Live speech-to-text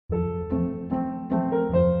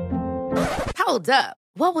Hold up.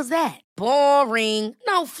 What was that? Boring.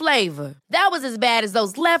 No flavor. That was as bad as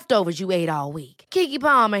those leftovers you ate all week. Keke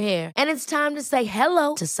Palmer here, and it's time to say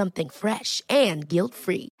hello to something fresh and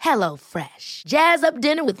guilt-free. Hello Fresh. Jazz up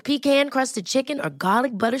dinner with pecan-crusted chicken or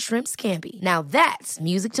garlic butter shrimp scampi. Now that's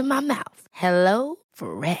music to my mouth. Hello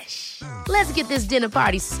Fresh. Let's get this dinner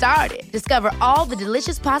party started. Discover all the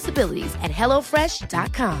delicious possibilities at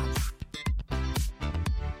hellofresh.com.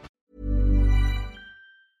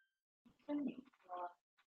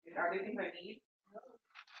 Are there things I need?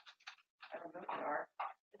 I don't know if they are.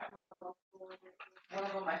 One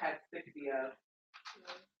of them I had 60 of.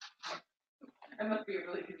 It must be a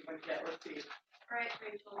really easy one to get. Let's see. Right,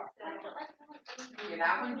 Rachel. Yeah,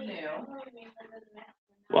 that one's new.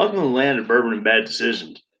 Welcome to the land of bourbon and bad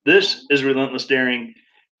decisions. This is Relentless Daring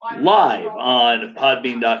live on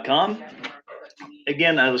podbean.com.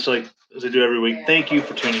 Again, as I do every week, thank you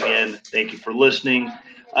for tuning in. Thank you for listening.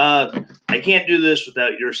 I can't do this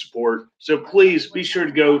without your support. So please be sure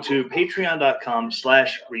to go to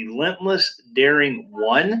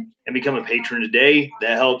patreon.com/relentlessdaring1 and become a patron today.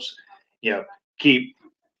 That helps, keep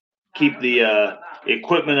the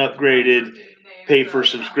equipment upgraded, pay for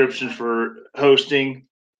subscriptions for hosting,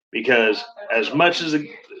 because as much as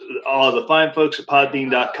all the fine folks at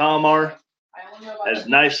podbean.com are, as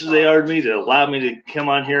nice as they are to me to allow me to come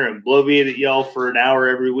on here and bloviate at y'all for an hour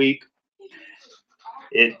every week,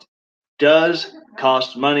 it does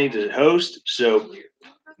cost money to host. So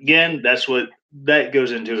again, that's what that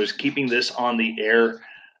goes into, is keeping this on the air.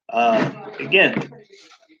 Again,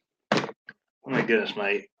 oh my goodness,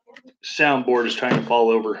 my soundboard is trying to fall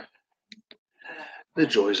over. The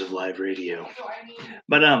joys of live radio.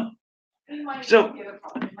 But so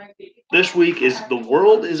this week is the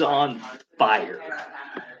world is on fire.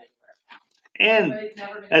 And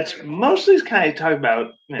that's mostly kind of talking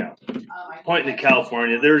about, pointing to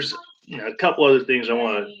California. There's a couple other things I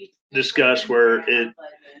want to discuss where it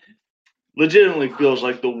legitimately feels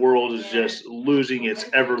like the world is just losing its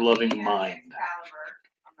ever-loving mind.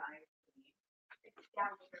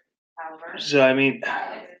 So, I mean,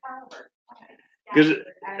 because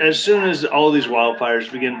as soon as all these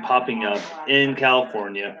wildfires begin popping up in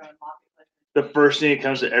California, the first thing that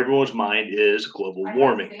comes to everyone's mind is global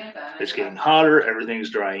warming. It's getting hotter, everything's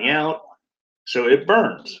drying out, so it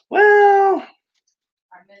burns. Well,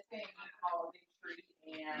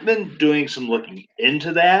 I've been doing some looking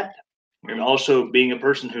into that, and also being a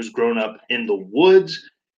person who's grown up in the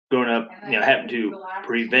woods, having to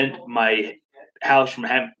prevent my house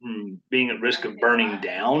from being at risk of burning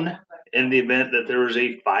down in the event that there was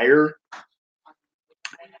a fire.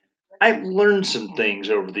 I've learned some things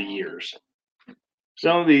over the years. So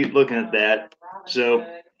I'm going to be looking at that. So,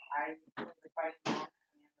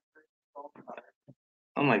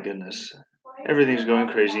 oh my goodness, everything's going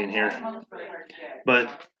crazy in here. But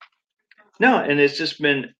no, and it's just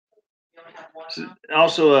been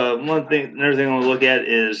also another thing I want to look at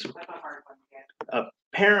is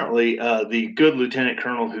apparently the good lieutenant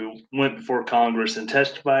colonel who went before Congress and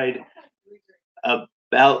testified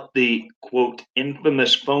about the quote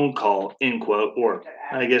infamous phone call, end quote, or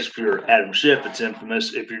I guess if you're Adam Schiff, it's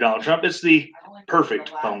infamous. If you're Donald Trump, it's the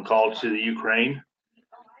perfect phone call to the Ukraine.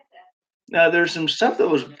 Now, there's some stuff that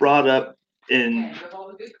was brought up in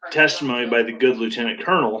testimony by the good lieutenant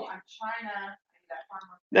colonel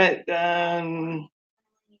that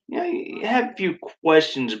you have a few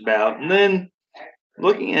questions about, and then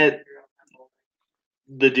looking at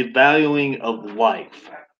the devaluing of life.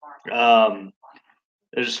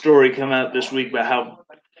 There's a story come out this week about how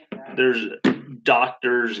there's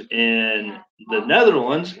doctors in the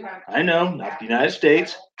Netherlands. I know, not the United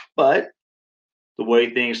States, but the way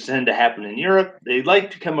things tend to happen in Europe, they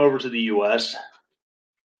like to come over to the U.S.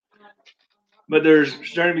 But there's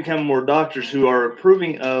starting to become more doctors who are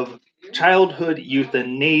approving of childhood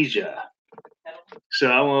euthanasia.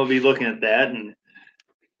 So I want to be looking at that, and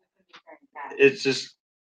it's just,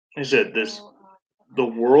 I said, the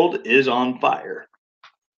world is on fire.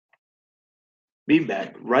 Be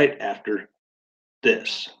back right after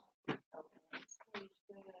this.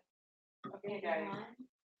 Okay, guys.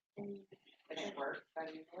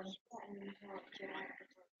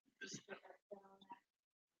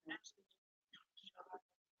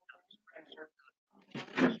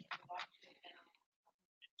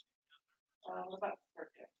 What about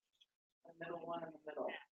circuit? The middle one in the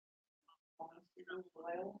middle.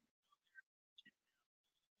 Oil.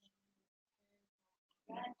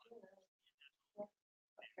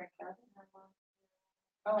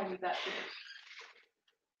 Oh, I need that too.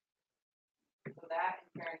 So that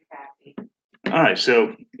and Karen Kathy. All right,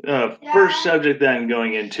 so first subject that I'm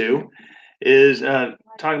going into is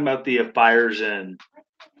talking about the fires in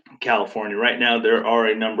California. Right now, there are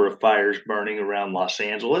a number of fires burning around Los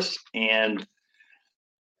Angeles, and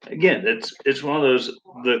again, it's one of those.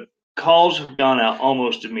 The calls have gone out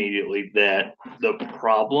almost immediately that the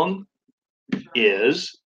problem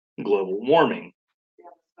is global warming.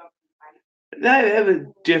 I have a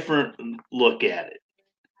different look at it.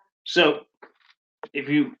 So, if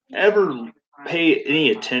you ever pay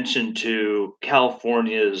any attention to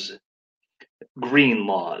California's green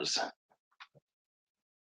laws,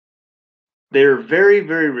 they're very,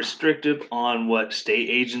 very restrictive on what state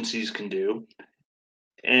agencies can do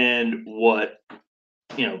and what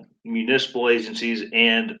municipal agencies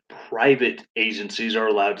and private agencies are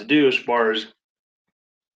allowed to do as far as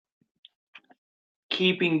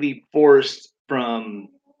keeping the forest from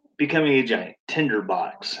becoming a giant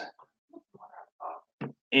tinderbox.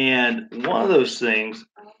 And one of those things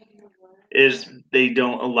is they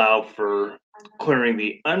don't allow for clearing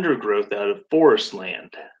the undergrowth out of forest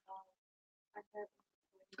land.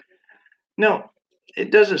 Now,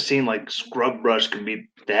 it doesn't seem like scrub brush can be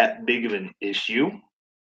that big of an issue.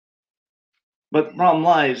 But the problem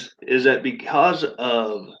lies is that because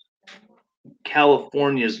of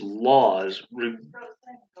California's laws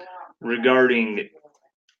regarding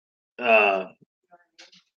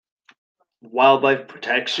wildlife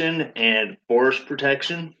protection and forest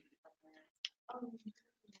protection,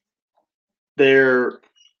 their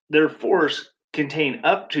forests contain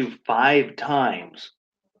up to 5 times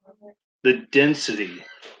the density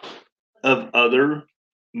of other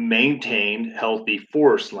maintained healthy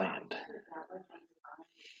forest land.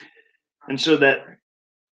 And so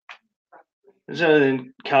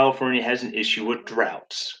then California has an issue with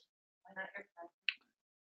droughts.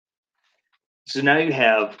 So now you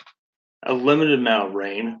have a limited amount of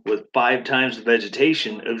rain with 5 times the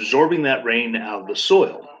vegetation absorbing that rain out of the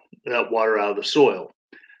soil, that water out of the soil.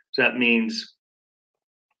 So that means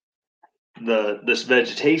this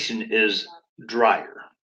vegetation is drier.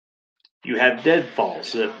 You have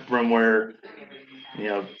deadfalls from where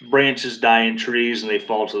branches die in trees and they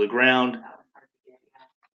fall to the ground.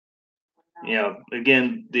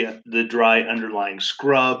 Again, the dry underlying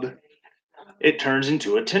scrub, it turns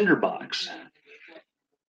into a tinderbox.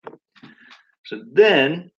 So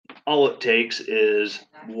then all it takes is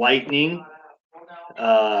lightning,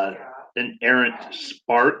 an errant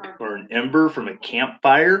spark or an ember from a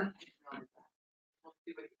campfire,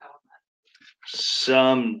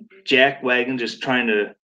 some jackwagon just trying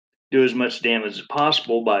to do as much damage as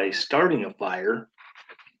possible by starting a fire,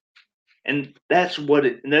 and that's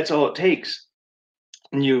all it takes.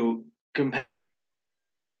 And you compound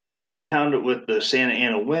it with the Santa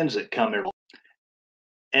Ana winds that come every,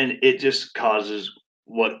 and it just causes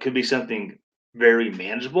what could be something very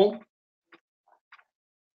manageable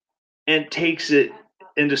and takes it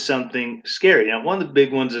into something scary. Now, one of the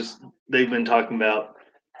big ones is they've been talking about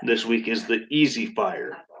this week is the Easy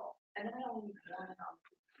Fire,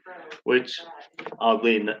 which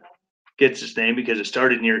oddly gets its name because it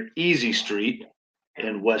started near Easy Street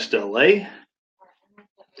in West LA.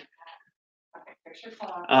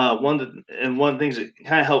 One of the things that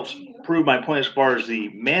kind of helps prove my point as far as the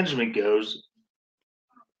management goes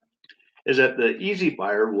is that the Easy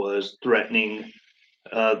Fire was threatening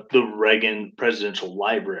the Reagan Presidential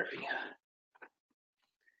Library.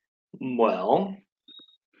 Well,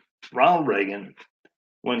 Ronald Reagan,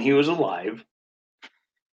 when he was alive,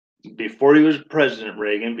 before he was President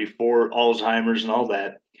Reagan, before Alzheimer's and all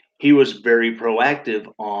that, he was very proactive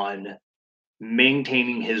on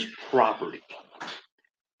maintaining his property.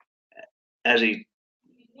 As a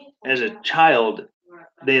child,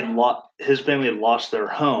 his family had lost their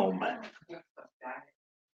home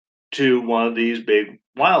to one of these big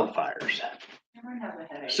wildfires.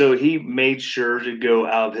 So he made sure to go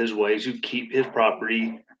out of his way to keep his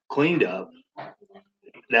property cleaned up.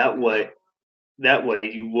 That way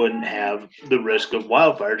you wouldn't have the risk of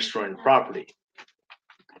wildfire destroying the property.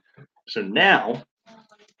 So now,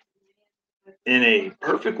 in a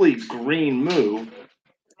perfectly green move,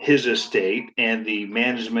 his estate and the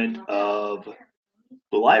management of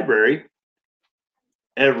the library,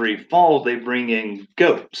 every fall they bring in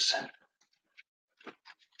goats.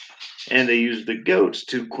 And they use the goats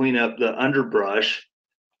to clean up the underbrush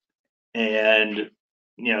and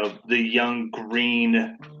the young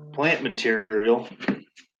green plant material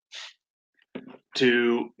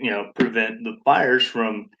to prevent the fires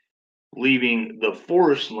from leaving the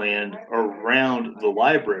forest land around the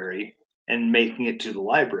library and making it to the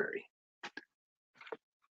library.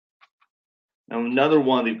 Now, another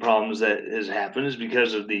one of the problems that has happened is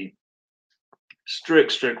because of the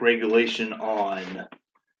strict regulation on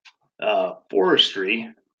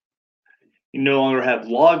forestry. You no longer have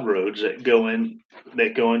log roads that go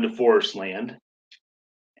into forest land,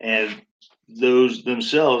 and those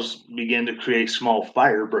themselves begin to create small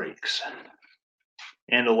fire breaks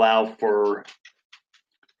and allow for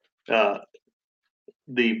uh,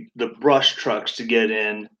 the brush trucks to get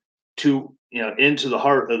in to into the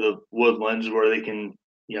heart of the woodlands where they can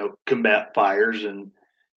combat fires and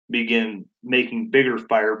begin making bigger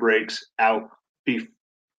fire breaks out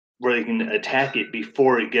where they can attack it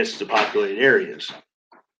before it gets to populated areas.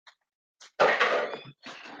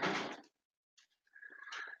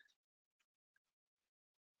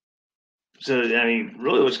 So, I mean,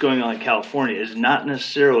 really what's going on in California is not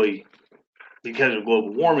necessarily because of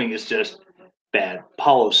global warming, it's just bad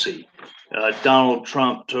policy. Donald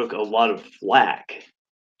Trump took a lot of flack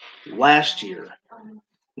last year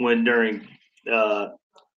when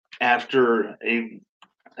after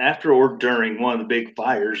or during one of the big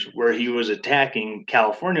fires where he was attacking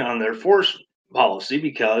California on their forest policy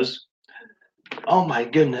because, oh my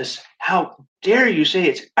goodness, how dare you say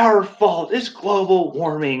it's our fault? It's global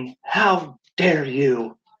warming. How dare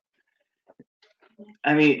you?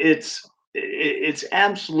 I mean, it's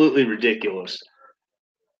absolutely ridiculous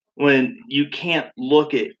when you can't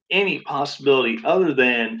look at any possibility other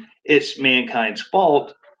than it's mankind's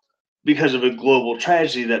fault because of a global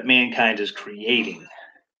tragedy that mankind is creating.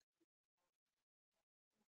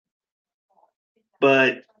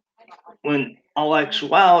 But when all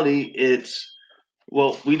actuality, it's,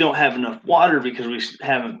 well, we don't have enough water because we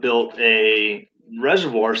haven't built a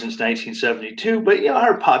reservoir since 1972. But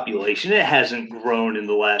our population, it hasn't grown in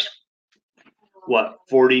the last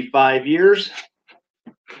 45 years.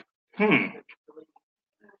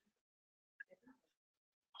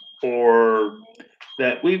 Or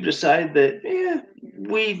that we've decided that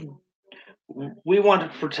we want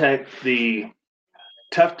to protect the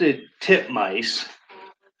tufted titmice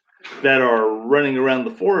that are running around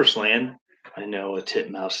the forest land. I know a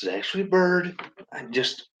titmouse is actually a bird.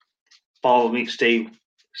 Just follow me. Stay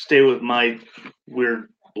with my weird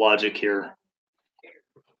logic here.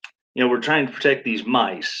 We're trying to protect these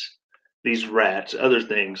mice, these rats, other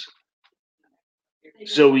things.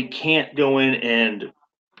 So we can't go in and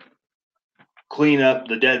clean up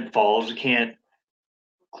the deadfalls. We can't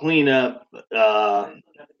clean up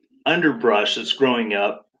underbrush that's growing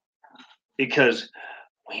up because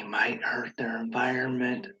we might hurt their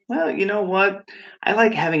environment. Well, you know what? I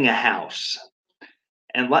like having a house.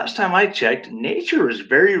 And last time I checked, nature is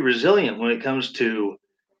very resilient when it comes to,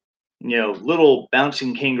 little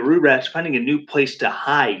bouncing kangaroo rats finding a new place to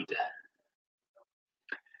hide.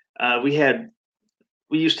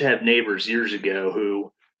 We used to have neighbors years ago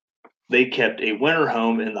who they kept a winter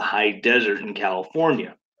home in the high desert in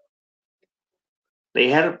California. They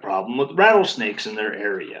had a problem with rattlesnakes in their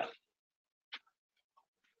area.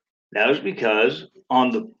 That was because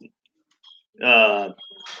on the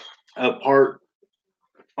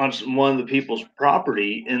on one of the people's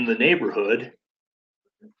property in the neighborhood,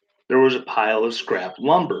 there was a pile of scrap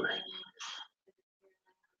lumber.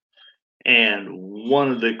 And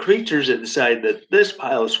one of the creatures that decided that this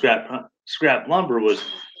pile of scrap lumber was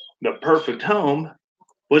the perfect home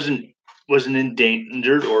was an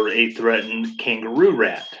endangered or a threatened kangaroo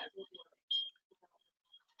rat.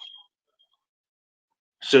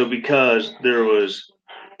 So because there was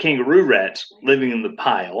kangaroo rats living in the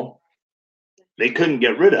pile, they couldn't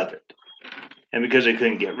get rid of it. And because they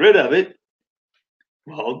couldn't get rid of it,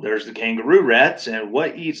 well, there's the kangaroo rats. And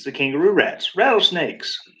what eats the kangaroo rats?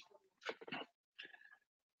 Rattlesnakes.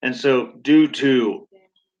 And so due to,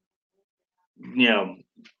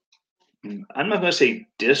 I'm not going to say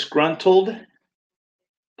disgruntled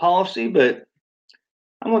policy, but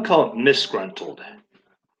I'm going to call it misgruntled.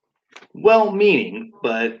 Well-meaning,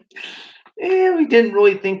 but we didn't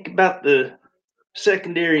really think about the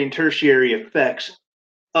secondary and tertiary effects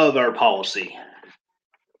of our policy.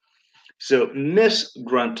 So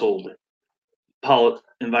misgruntled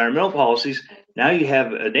environmental policies. Now you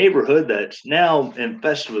have a neighborhood that's now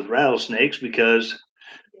infested with rattlesnakes because,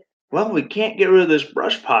 well, we can't get rid of this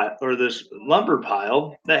brush pile or this lumber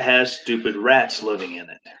pile that has stupid rats living in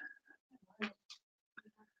it.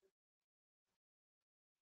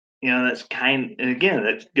 That's and again,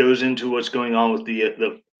 that goes into what's going on with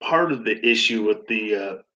the part of the issue with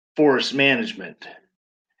the forest management.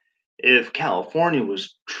 If California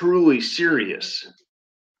was truly serious,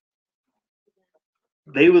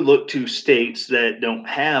 they would look to states that don't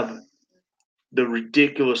have the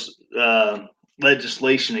ridiculous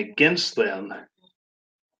legislation against them,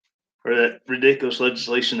 or that ridiculous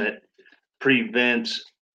legislation that prevents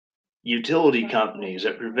utility companies,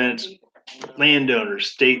 that prevents landowners,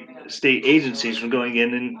 state agencies from going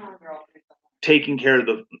in and taking care of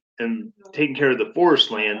the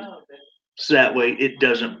forest land, so that way it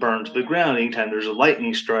doesn't burn to the ground anytime there's a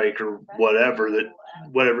lightning strike or whatever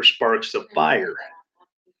sparks the fire.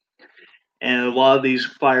 And a lot of these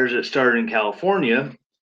fires that started in California,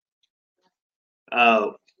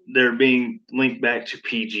 they're being linked back to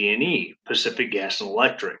PG&E, Pacific Gas and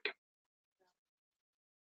Electric,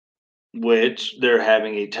 which they're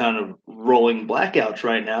having a ton of rolling blackouts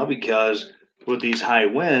right now because with these high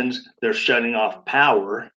winds, they're shutting off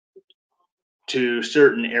power to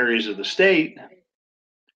certain areas of the state.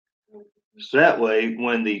 So that way,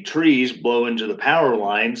 when the trees blow into the power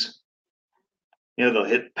lines, they'll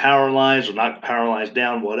hit power lines or knock the power lines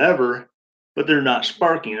down, whatever, but they're not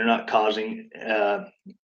sparking, they're not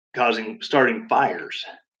starting fires.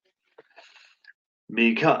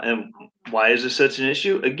 And why is this such an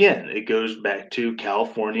issue? Again, it goes back to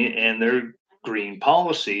California and their green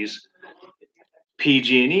policies.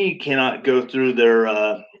 PG&E cannot go through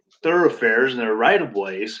their thoroughfares and their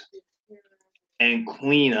right-of-ways and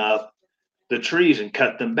clean up the trees and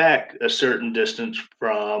cut them back a certain distance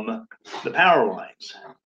from the power lines.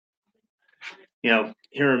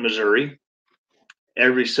 Here in Missouri,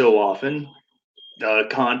 every so often, the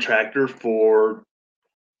contractor for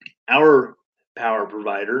our power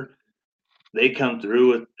provider, they come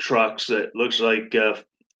through with trucks that looks like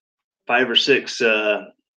 5 or 6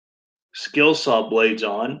 skill saw blades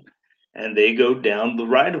on, and they go down the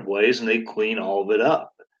right of ways and they clean all of it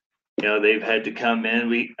up. They've had to come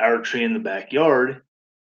in, our tree in the backyard,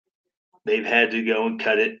 they've had to go and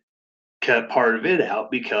cut part of it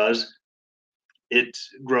out because it's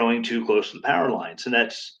growing too close to the power lines. And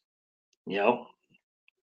that's,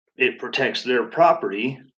 it protects their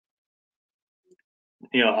property,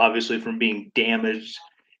 obviously from being damaged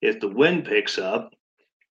if the wind picks up.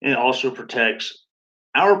 And it also protects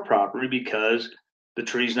our property because the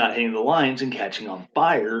tree's not hitting the lines and catching on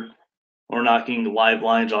fire or knocking the live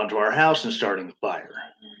lines onto our house and starting a fire.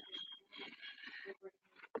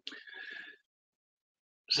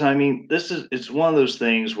 So, it's one of those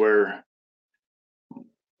things where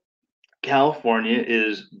California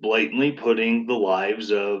is blatantly putting the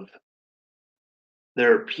lives of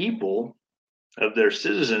their people, of their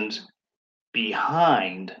citizens,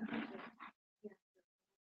 behind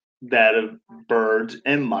that of birds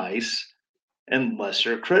and mice and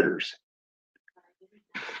lesser critters.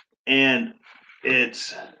 And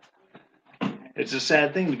it's a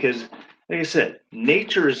sad thing because, like I said,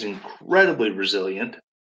 nature is incredibly resilient.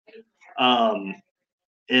 In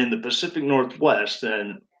the Pacific Northwest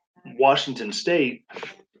and Washington State,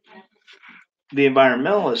 the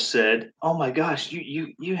environmentalists said, "Oh my gosh,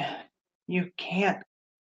 you can't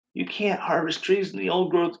harvest trees in the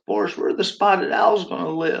old growth forest. Where are the spotted owls going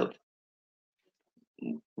to live?"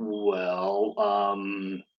 Well,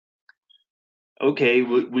 okay,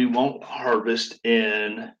 we won't harvest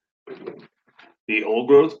in the old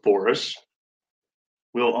growth forest.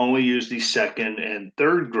 We'll only use the second and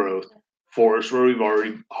third growth forest where we've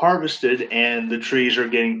already harvested and the trees are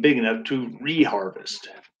getting big enough to reharvest.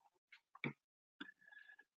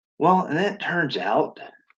 Well, and it turns out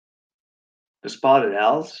the spotted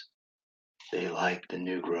owls, they like the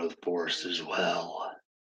new growth forest as well.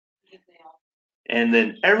 And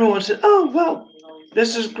then everyone said, "Oh, well,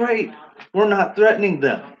 this is great. We're not threatening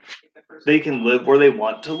them. They can live where they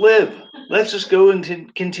want to live. Let's just go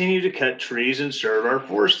and continue to cut trees and serve our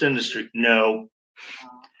forest industry." No,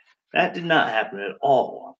 that did not happen at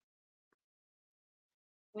all.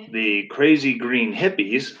 The crazy green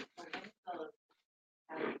hippies,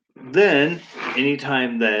 then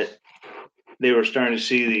anytime that they were starting to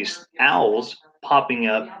see these owls popping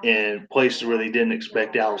up in places where they didn't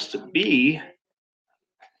expect owls to be,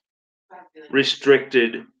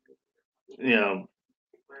 restricted,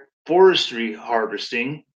 forestry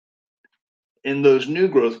harvesting in those new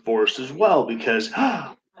growth forests as well, because,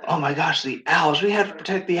 oh my gosh, the owls, we have to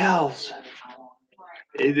protect the owls.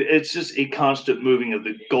 It's just a constant moving of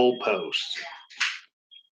the goalposts.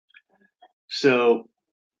 So,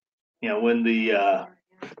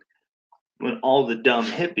 when all the dumb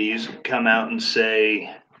hippies come out and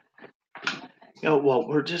say, well,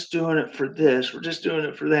 we're just doing it for this, we're just doing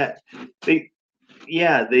it for that.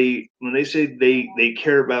 When they say they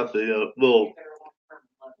care about the little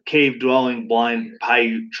cave dwelling blind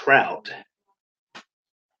Paiute trout,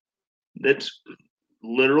 that's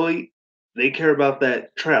literally, they care about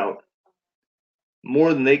that trout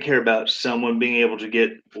more than they care about someone being able to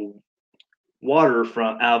get water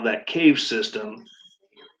out of that cave system,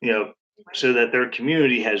 so that their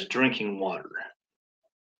community has drinking water.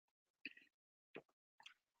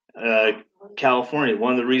 California,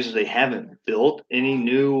 one of the reasons they haven't built any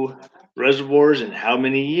new reservoirs in how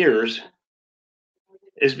many years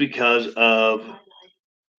is because of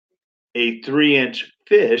a 3-inch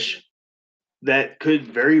fish that could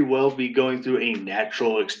very well be going through a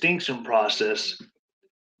natural extinction process,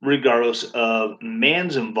 regardless of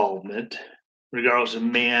man's involvement, regardless of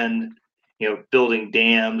man, building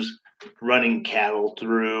dams, running cattle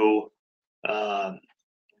through, uh,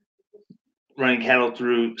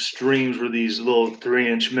 streams where these little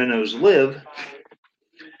 3-inch minnows live.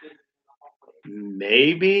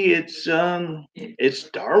 Maybe it's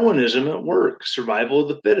Darwinism at work, survival of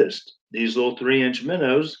the fittest. These little 3-inch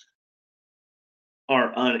minnows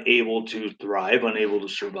are unable to thrive, unable to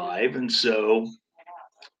survive, and so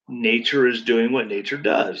nature is doing what nature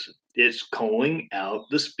does. It's culling out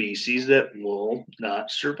the species that will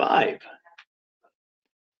not survive.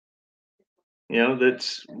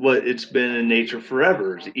 That's what it's been in nature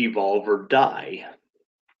forever, is evolve or die.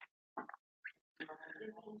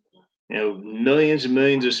 Millions and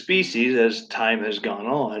millions of species, as time has gone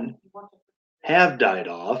on, have died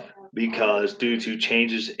off because due to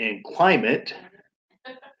changes in climate.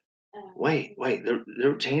 Wait, there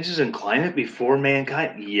were changes in climate before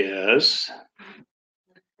mankind? Yes.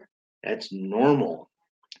 That's normal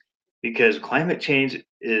because climate change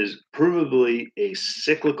is provably a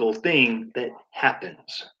cyclical thing that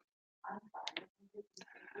happens.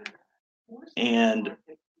 And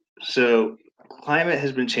so climate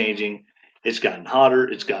has been changing. It's gotten hotter,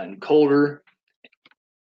 it's gotten colder.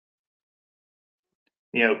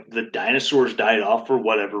 The dinosaurs died off for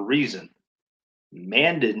whatever reason.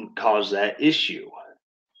 Man didn't cause that issue.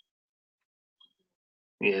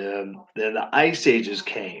 Then the ice ages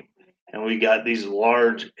came, and we got these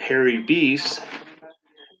large, hairy beasts.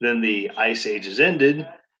 Then the ice ages ended,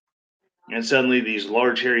 and suddenly these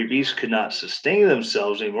large, hairy beasts could not sustain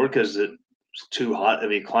themselves anymore because it's too hot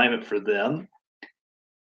of a climate for them.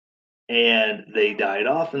 And they died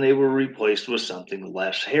off, and they were replaced with something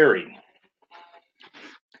less hairy.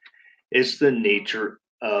 It's the nature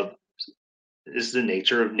of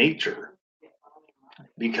nature.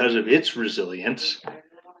 Because of its resilience,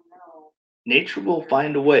 nature will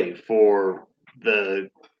find a way for the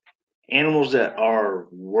animals that are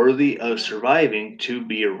worthy of surviving to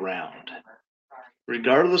be around,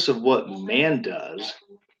 regardless of what man does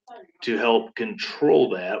to help control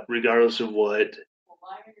that, regardless of what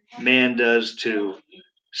man does to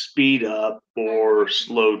speed up or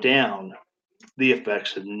slow down the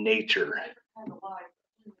effects of nature.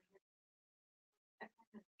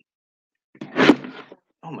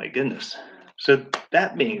 Oh my goodness. So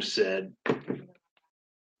that being said,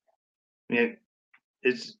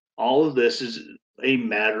 it's all of this is a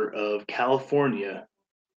matter of California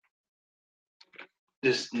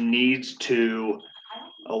just needs to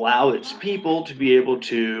allow its people to be able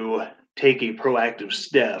to take a proactive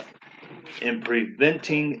step in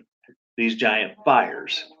preventing these giant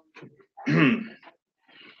fires.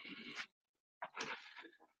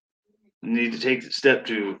 Need to take the step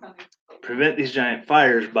to prevent these giant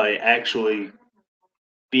fires by actually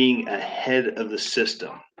being ahead of the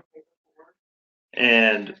system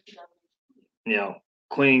and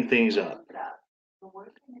cleaning things up.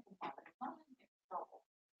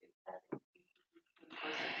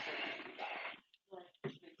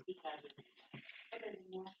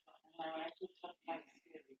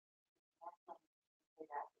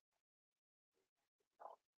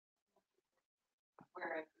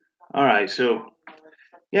 All right, so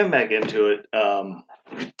getting back into it, one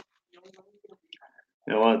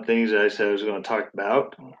of the things I said I was going to talk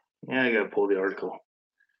about. Yeah, I got to pull the article.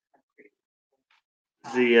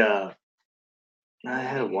 I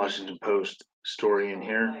had a Washington Post story in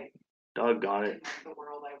here. Doggone it.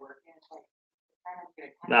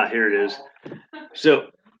 Here it is. So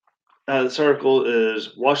this article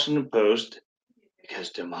is Washington Post,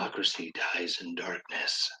 because democracy dies in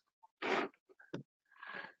darkness.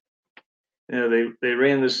 They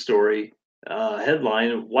ran this story.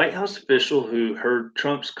 Headline: White House official who heard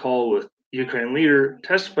Trump's call with Ukraine leader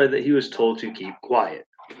testified that he was told to keep quiet.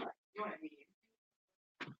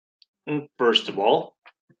 And first of all,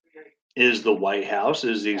 is the White House,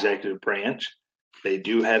 is the executive branch. They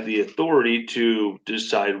do have the authority to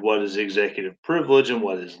decide what is executive privilege and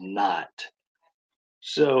what is not.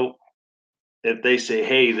 So if they say,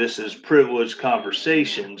 hey, this is privileged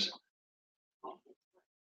conversations,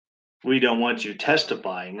 we don't want you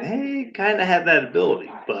testifying, they kind of have that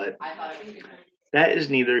ability, but that is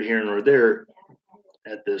neither here nor there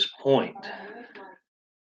at this point.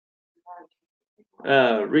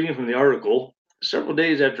 Reading from the article, several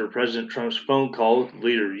days after President Trump's phone call with the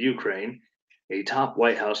leader of Ukraine, A top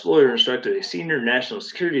White House lawyer instructed a senior national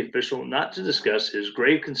security official not to discuss his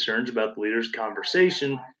grave concerns about the leader's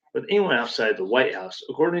conversation with anyone outside the White House,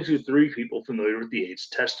 according to 3 people familiar with the aide's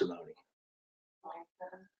testimony.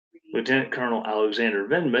 Lieutenant Colonel Alexander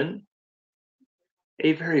Vindman,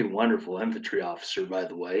 a very wonderful infantry officer, by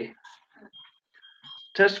the way,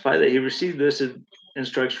 testified that he received this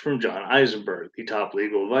instruction from John Eisenberg, the top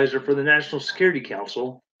legal advisor for the National Security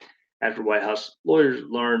Council, after White House lawyers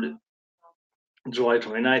learned on July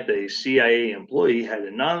 29th that a CIA employee had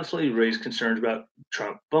anonymously raised concerns about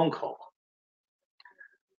Trump phone call.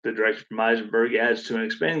 The directive from Eisenberg adds to an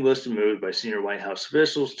expanding list of moves by senior White House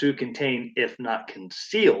officials to contain, if not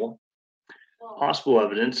conceal, possible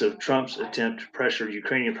evidence of Trump's attempt to pressure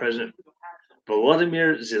Ukrainian President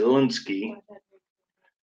Volodymyr Zelensky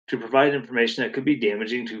to provide information that could be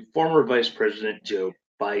damaging to former Vice President Joe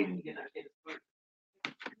Biden.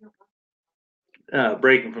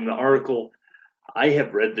 Breaking from the article, I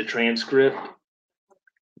have read the transcript,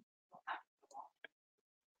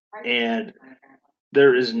 and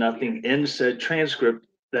there is nothing in said transcript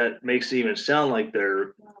that makes it even sound like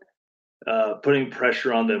they're putting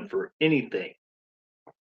pressure on them for anything.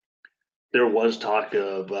 There was talk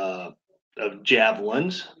of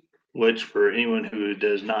javelins, which for anyone who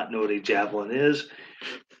does not know what a javelin is,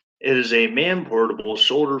 it is a man-portable,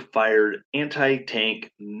 shoulder-fired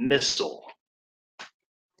anti-tank missile.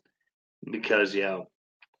 Because, the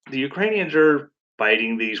Ukrainians are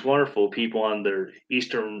fighting these wonderful people on their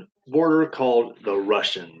eastern border called the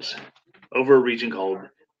Russians, over a region called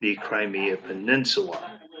the Crimea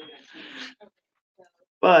Peninsula.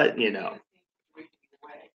 But,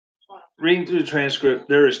 reading through the transcript,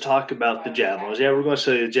 there is talk about the javelins. Yeah, we're going to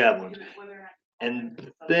say the javelins.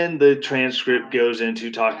 And then the transcript goes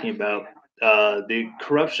into talking about the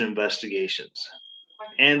corruption investigations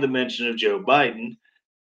and the mention of Joe Biden.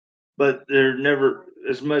 But they're never,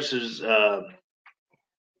 as much as the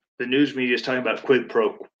news media is talking about quid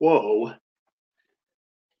pro quo,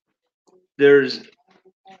 there's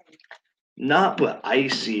not what I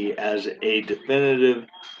see as a definitive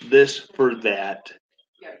this for that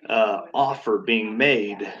offer being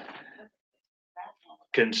made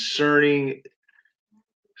concerning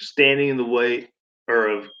standing in the way or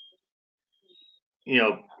of,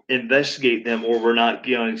 investigate them, or we're not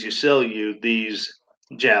going to sell you these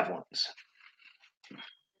javelins.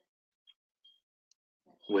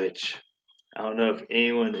 Which I don't know if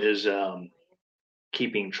anyone is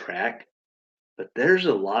keeping track, but there's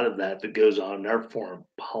a lot of that goes on in our foreign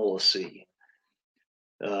policy.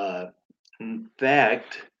 In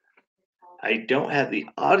fact, I don't have the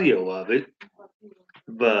audio of it,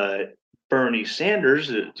 but Bernie Sanders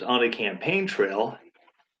is on a campaign trail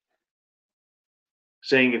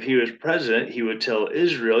saying if he was president, he would tell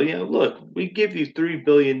Israel, look, we give you $3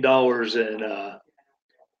 billion in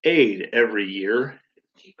aid every year.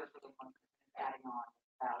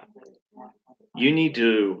 You need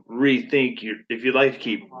to rethink if you'd like to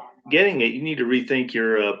keep getting it, you need to rethink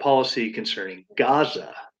your policy concerning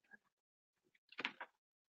Gaza.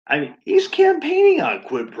 I mean, he's campaigning on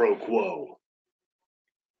quid pro quo.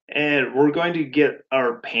 And we're going to get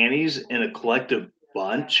our panties in a collective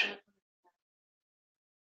bunch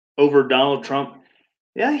over Donald Trump.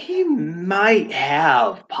 Yeah, he might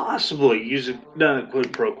have possibly done a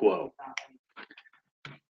quid pro quo.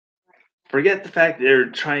 Forget the fact that they're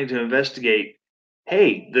trying to investigate,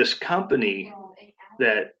 hey, this company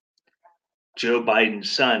that Joe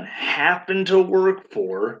Biden's son happened to work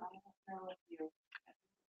for,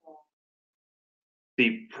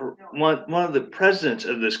 one of the presidents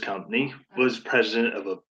of this company was president of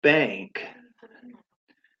a bank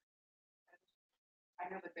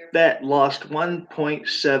that lost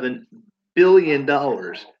 $1.7 billion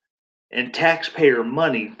in taxpayer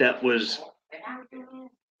money that was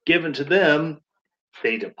given to them.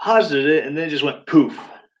 They deposited it and then just went poof.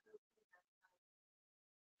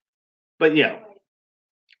 But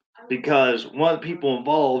because one of the people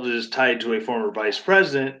involved is tied to a former vice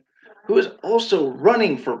president who is also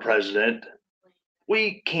running for president,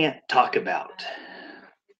 we can't talk about.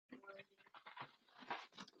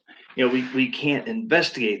 We can't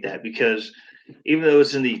investigate that because even though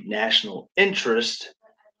it's in the national interest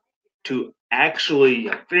to actually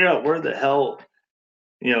figure out where the hell,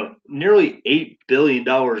 nearly $8 billion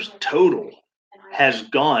total has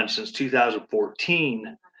gone since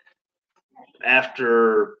 2014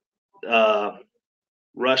 after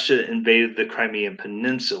Russia invaded the Crimean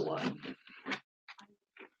Peninsula.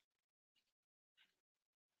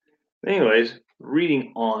 Anyways,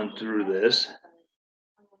 reading on through this.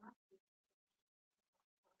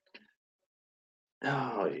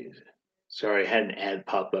 Sorry, I had an ad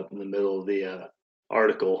pop up in the middle of the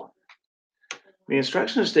article. The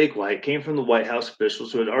instruction to stay quiet came from the White House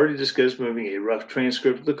officials who had already discussed moving a rough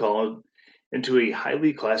transcript of the call into a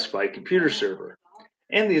highly classified computer server.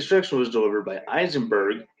 And the instruction was delivered by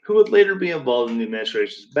Eisenberg, who would later be involved in the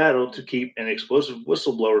administration's battle to keep an explosive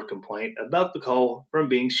whistleblower complaint about the call from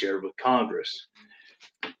being shared with Congress.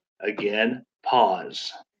 Again,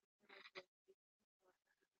 pause.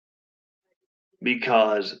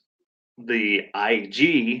 Because the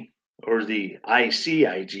IG, or the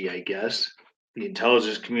ICIG, I guess, the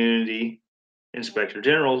Intelligence Community Inspector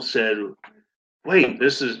General said, wait,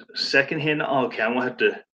 this is secondhand. Oh, okay,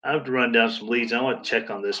 I have to run down some leads. I want to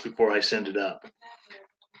check on this before I send it up.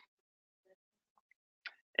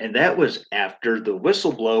 And that was after the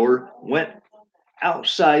whistleblower went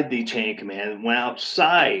outside the chain of command, went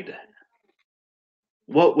outside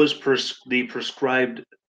what was the prescribed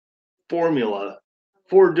formula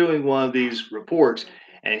for doing one of these reports,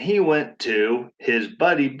 and he went to his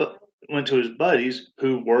buddies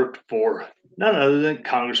who worked for none other than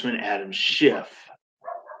Congressman Adam Schiff.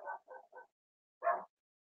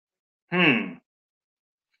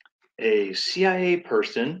 A CIA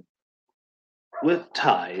person with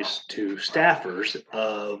ties to staffers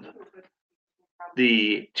of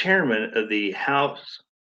the chairman of the House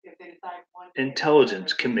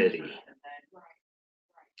Intelligence Committee.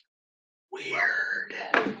 Weird.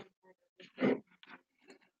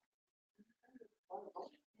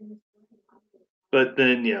 But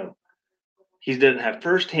then, he doesn't have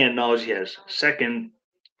first-hand knowledge. He has second,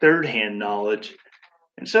 third-hand knowledge.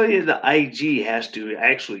 And so the IG has to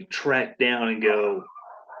actually track down and go,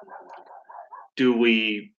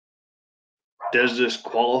 does this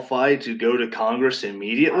qualify to go to Congress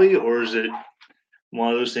immediately? Or is it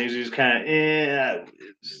one of those things that's kind of,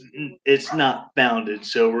 it's not founded.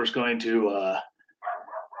 So we're just going to,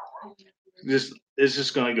 it's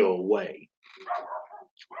just going to go away.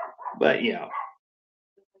 But,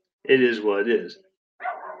 it is what it is.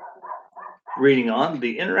 Reading on,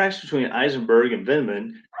 the interaction between Eisenberg and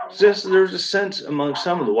Vindman suggests that there was a sense among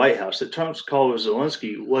some of the White House that Trump's call with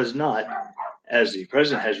Zelensky was not, as the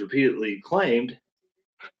president has repeatedly claimed,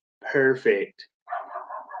 perfect.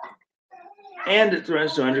 And it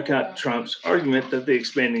threatens to undercut Trump's argument that the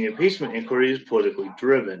expanding impeachment inquiry is politically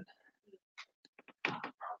driven.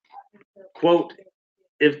 Quote,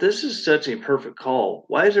 if this is such a perfect call,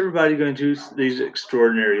 why is everybody going to these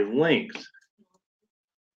extraordinary lengths?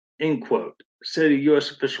 End quote, said a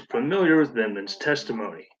U.S. official familiar with Vindman's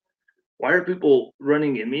testimony. Why are people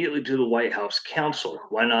running immediately to the White House counsel?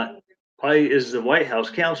 Why is the White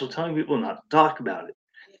House counsel telling people not to talk about it?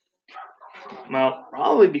 Well,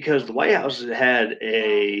 probably because the White House has had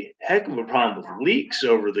a heck of a problem with leaks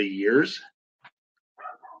over the years.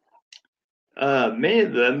 Many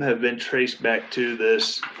of them have been traced back to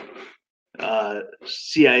this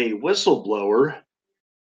CIA whistleblower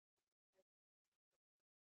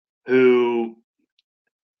who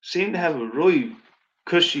seemed to have a really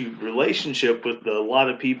cushy relationship with a lot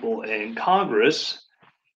of people in Congress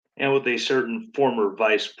and with a certain former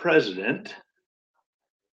vice president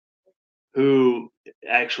who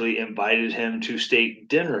actually invited him to state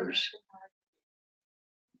dinners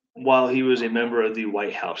while he was a member of the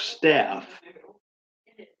White House staff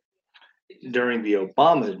during the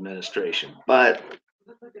Obama administration. But,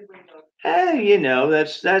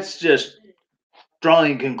 that's just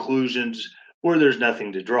drawing conclusions where there's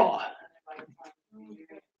nothing to draw.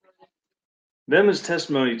 Vindman's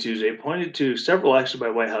testimony Tuesday pointed to several actions by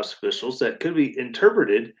White House officials that could be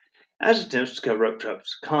interpreted as attempts to cover up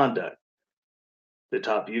Trump's conduct. The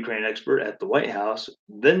top Ukraine expert at the White House,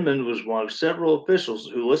 Vindman was one of several officials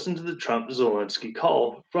who listened to the Trump-Zelensky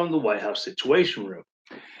call from the White House Situation Room.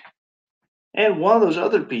 And one of those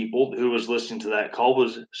other people who was listening to that call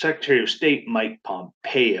was Secretary of State Mike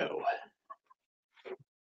Pompeo.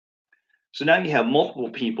 So now you have multiple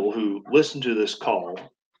people who listen to this call.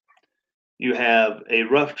 You have a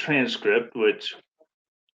rough transcript, which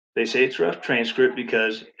they say it's rough transcript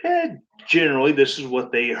because generally this is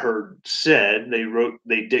what they heard said.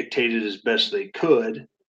 They dictated as best they could.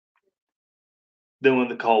 Then when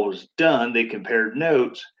the call was done, they compared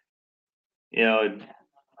notes,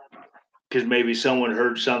 because maybe someone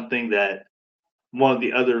heard something that one of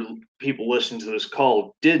the other people listening to this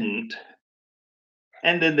call didn't.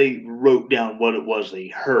 And then they wrote down what it was they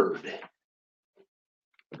heard.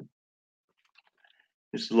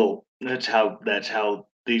 That's how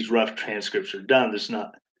these rough transcripts are done. It's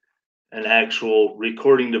not an actual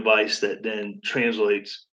recording device that then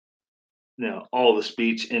translates, all the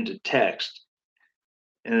speech into text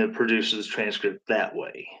and it produces transcript that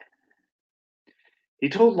way. He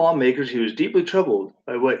told lawmakers he was deeply troubled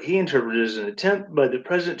by what he interpreted as an attempt by the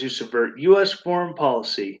president to subvert U.S. foreign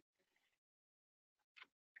policy.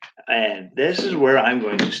 And this is where I'm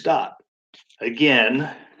going to stop.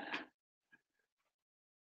 Again,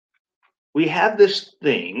 we have this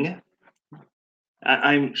thing.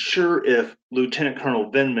 I'm sure if Lieutenant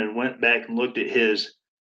Colonel Vindman went back and looked at his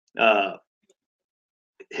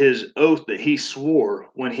oath that he swore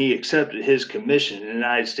when he accepted his commission in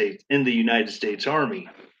the United States Army.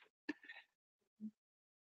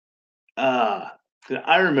 I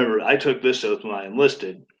remember I took this oath when I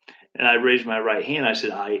enlisted, and I raised my right hand. I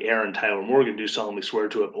said, "I, Aaron Tyler Morgan, do solemnly swear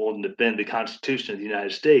to uphold and defend the Constitution of the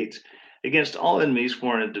United States against all enemies,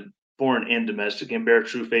 foreign and domestic, and bear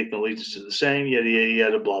true faith and allegiance to the same." Yada yada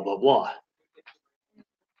yada, blah blah blah.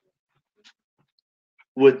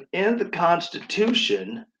 Within the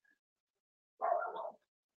Constitution,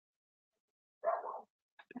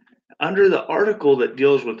 under the article that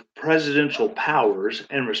deals with presidential powers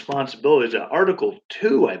and responsibilities, Article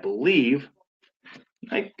 2, I believe.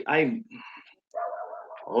 Hold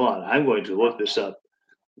on, I'm going to look this up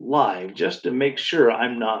live just to make sure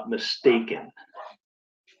I'm not mistaken.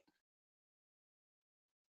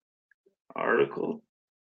 Article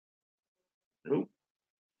 2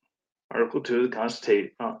 of the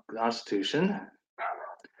Constitution.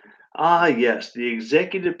 Yes, the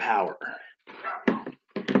executive power.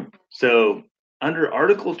 So, under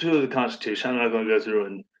Article 2 of the Constitution, I'm not going to go through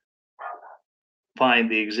and find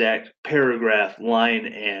the exact paragraph, line,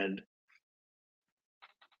 and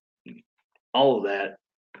all of that.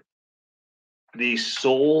 The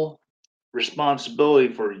sole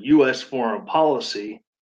responsibility for U.S. foreign policy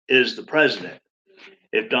is the president.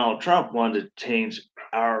 If Donald Trump wanted to change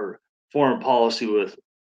our foreign policy with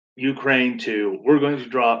Ukraine to, we're going to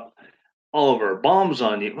drop all of our bombs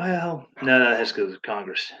on you, well, no, that has to go to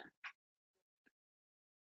Congress.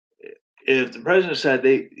 If the president said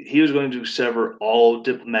he was going to sever all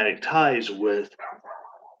diplomatic ties with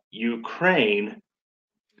Ukraine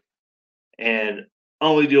and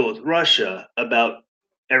only deal with Russia about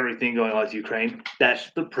everything going on with Ukraine,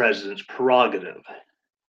 that's the president's prerogative.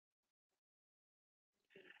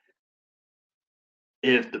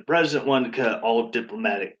 If the president wanted to cut all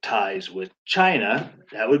diplomatic ties with China,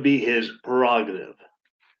 that would be his prerogative.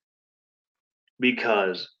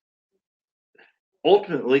 Because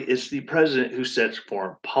ultimately, it's the president who sets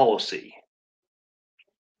foreign policy.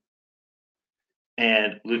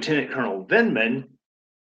 And Lieutenant Colonel Vindman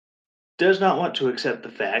does not want to accept the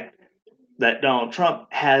fact that Donald Trump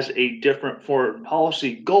has a different foreign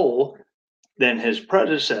policy goal than his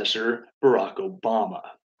predecessor, Barack Obama.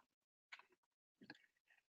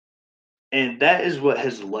 And that is what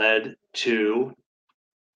has led to,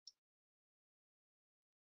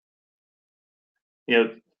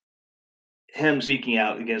 him speaking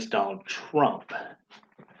out against Donald Trump.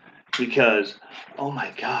 Because, oh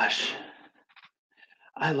my gosh,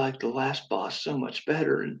 I like the last boss so much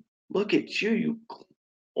better. And look at you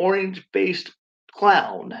orange-faced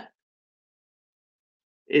clown.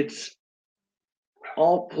 It's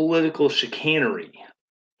all political chicanery.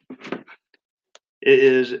 It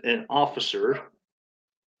is an officer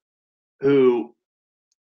who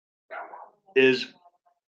is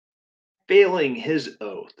failing his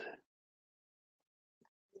oath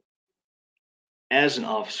as an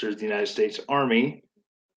officer of the United States Army,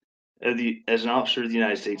 as an officer of the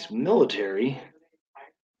United States military,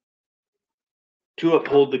 to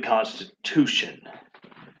uphold the Constitution,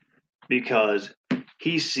 because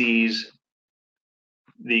he sees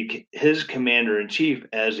his commander-in-chief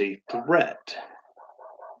as a threat.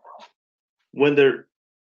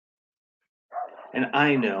 And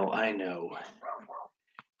I know,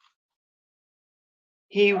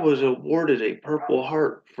 he was awarded a Purple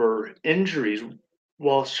Heart for injuries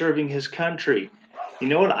while serving his country. You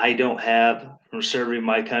know what I don't have from serving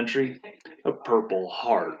my country? A Purple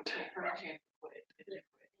Heart.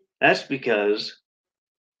 That's because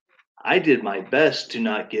I did my best to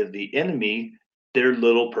not give the enemy their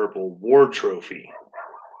little purple war trophy.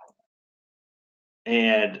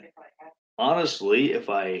 And honestly, if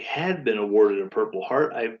I had been awarded a Purple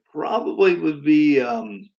Heart, I probably would be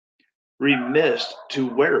remiss to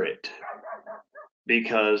wear it.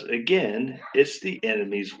 Because again, it's the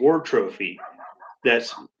enemy's war trophy.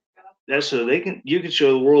 That's so you can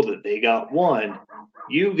show the world that they got 1,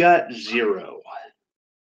 you got 0.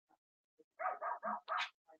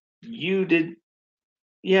 You did,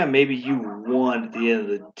 yeah, maybe you won at the end of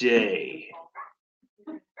the day,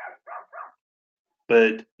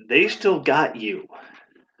 but they still got you.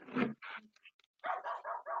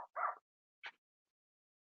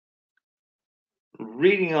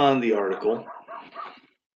 Reading on the article,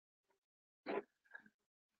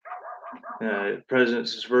 president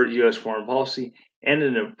to subvert U.S. foreign policy, and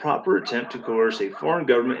an improper attempt to coerce a foreign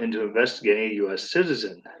government into investigating a U.S.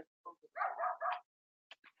 citizen.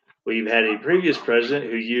 We've had a previous president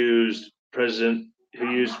who used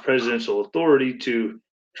presidential authority to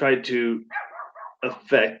try to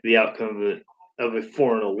affect the outcome of a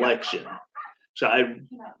foreign election. So I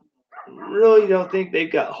really don't think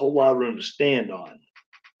they've got a whole lot of room to stand on.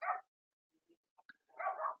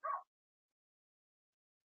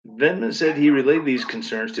 Vindman said he relayed these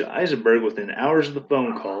concerns to Eisenberg within hours of the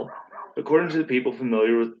phone call, according to the people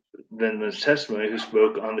familiar with Vindman's testimony who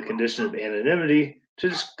spoke on the condition of anonymity to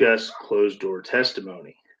discuss closed-door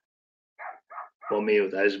testimony. While meeting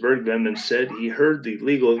with Eisenberg, Vindman said he heard the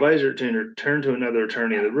legal advisor turn to another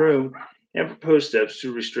attorney in the room and propose steps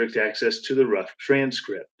to restrict access to the rough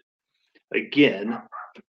transcript. Again,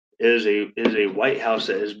 it is a White House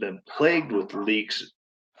that has been plagued with leaks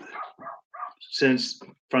since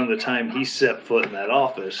from the time he set foot in that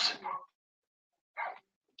office.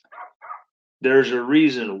 There's a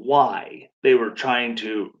reason why they were trying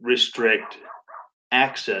to restrict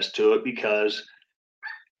access to it, because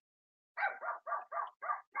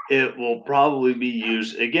it will probably be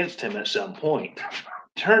used against him at some point.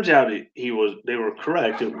 Turns out they were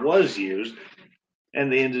correct, it was used, and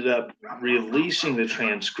they ended up releasing the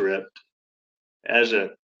transcript as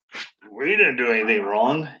we didn't do anything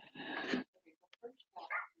wrong.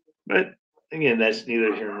 But again, that's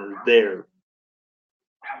neither here nor there.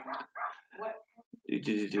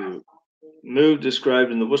 Move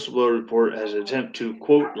described in the whistleblower report as an attempt to,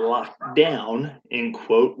 quote, lock down, end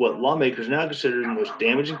quote, what lawmakers now consider the most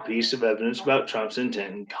damaging piece of evidence about Trump's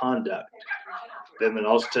intent and conduct. Vindman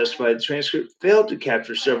also testified the transcript failed to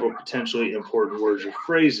capture several potentially important words or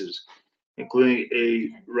phrases, including a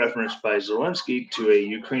reference by Zelensky to a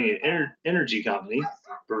Ukrainian energy company,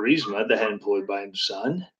 Burisma, that had employed Biden's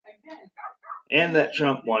son, and that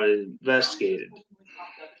Trump wanted investigated.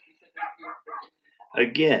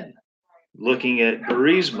 Again, looking at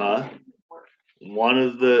Burisma, one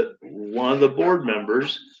of the board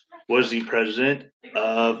members was the president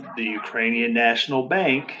of the Ukrainian National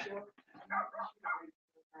Bank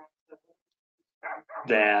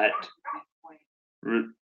that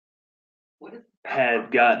had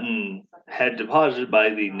deposited by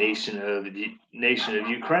the nation of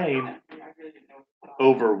Ukraine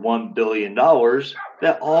over $1 billion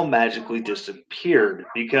that all magically disappeared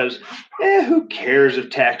because who cares if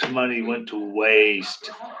tax money went to waste?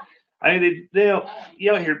 I mean, you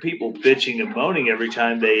don't hear people bitching and moaning every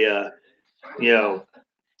time they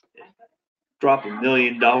drop $1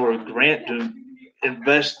 million grant to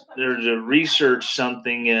invest or to research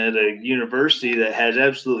something at a university that has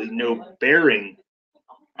absolutely no bearing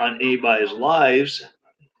on anybody's lives.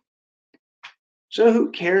 So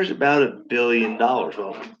who cares about $1 billion?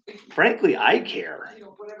 Well, frankly, I care.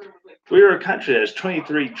 We are a country that has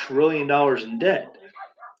 $23 trillion in debt.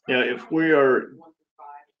 If we are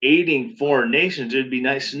aiding foreign nations, it'd be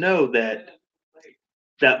nice to know that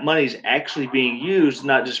that money is actually being used,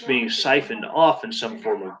 not just being siphoned off in some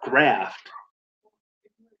form of graft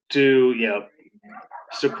to,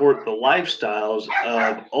 support the lifestyles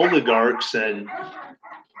of oligarchs and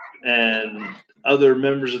other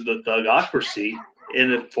members of the thugocracy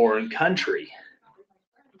in a foreign country.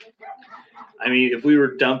 I mean, if we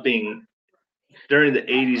were dumping during the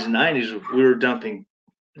 80s and 90s, if we were dumping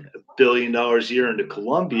 $1 billion a year into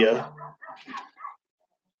Colombia,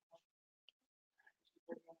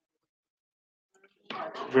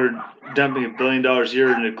 we're dumping $1 billion a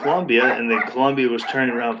year into Colombia, and then Colombia was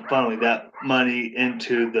turning around funneling that money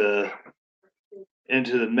into the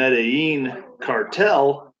Medellin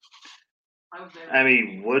cartel. I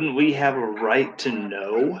mean, wouldn't we have a right to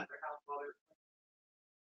know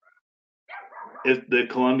if the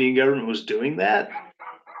Colombian government was doing that?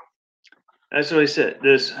 That's what I said.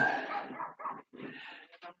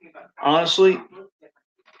 Honestly,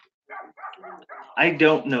 I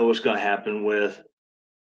don't know what's going to happen with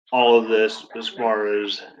all of this as far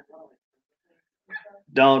as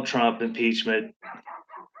Donald Trump impeachment.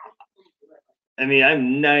 I mean,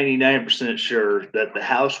 I'm 99% sure that the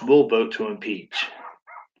House will vote to impeach.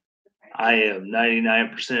 I am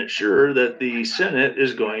 99% sure that the Senate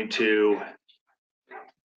is going to,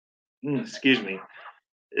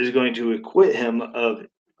 acquit him of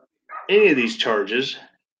any of these charges.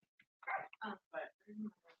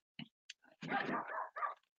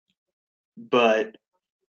 But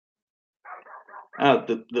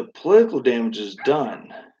the political damage is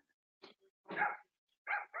done.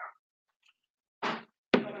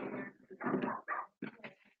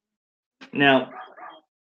 Now,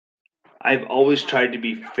 I've always tried to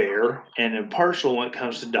be fair and impartial when it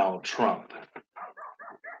comes to Donald Trump.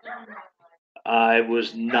 I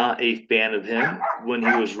was not a fan of him when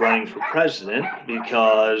he was running for president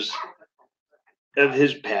because of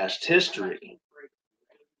his past history.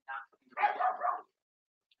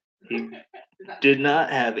 He did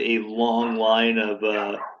not have a long line of,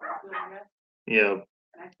 you know,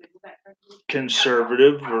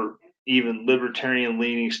 conservative or even libertarian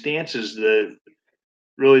leaning stances that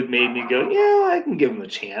really made me go, yeah, I can give him a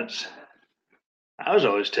chance. I was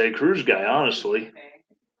always Ted Cruz guy, honestly.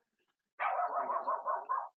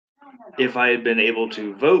 If I had been able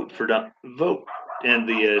to vote in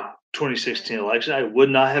the 2016 election, I would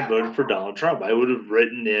not have voted for Donald Trump. I would have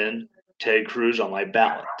written in Ted Cruz on my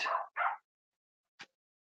ballot.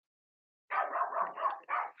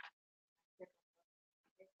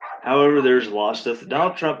 However, there's a lot of stuff that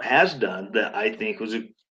Donald Trump has done that I think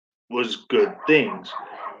was good things.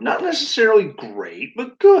 Not necessarily great,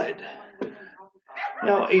 but good. You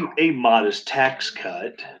know, a modest tax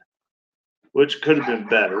cut, which could have been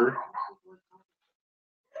better,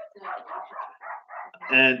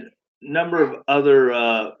 and number of other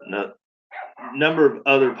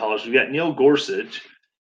policies. We got Neil Gorsuch,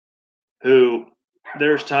 who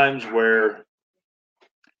there's times where,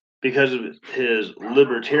 because of his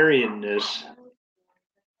libertarianness,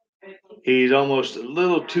 he's almost a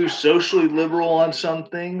little too socially liberal on some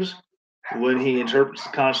things when he interprets the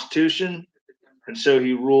Constitution. And so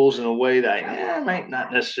he rules in a way that I might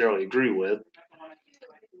not necessarily agree with.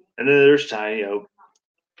 And then there's time,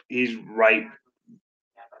 he's right.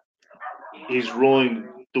 He's ruling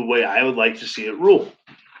the way I would like to see it rule.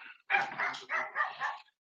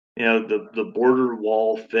 The border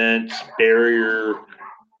wall, fence, barrier,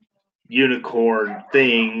 unicorn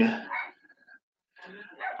thing.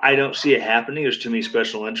 I don't see it happening. There's too many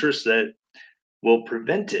special interests that will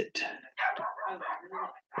prevent it.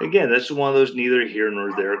 Again, that's one of those neither here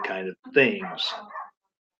nor there kind of things.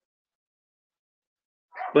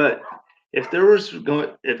 But if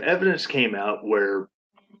evidence came out where,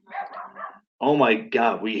 oh my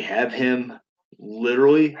God, we have him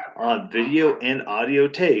literally on video and audio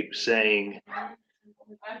tape saying,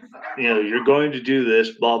 you're going to do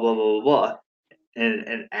this, blah, blah, blah, blah, blah, and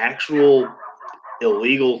an actual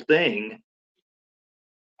illegal thing,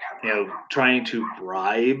 trying to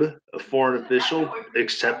bribe a foreign official,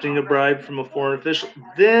 accepting a bribe from a foreign official,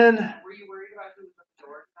 then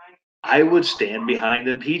I would stand behind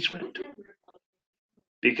impeachment.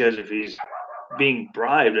 Because if he's being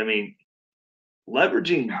bribed,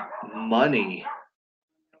 leveraging money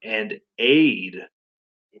and aid,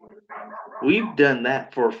 we've done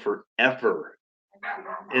that for forever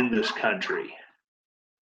in this country.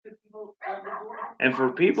 And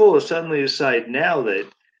for people to suddenly decide now that,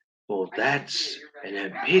 well, that's an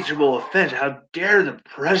impeachable offense. How dare the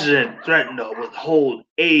president threaten to withhold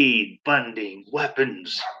aid, funding,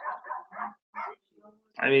 weapons?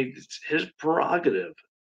 It's his prerogative.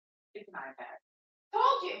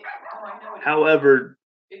 However,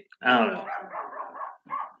 I don't know.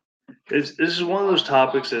 This is one of those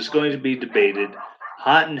topics that's going to be debated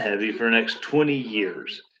hot and heavy for the next 20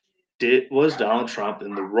 years. Was Donald Trump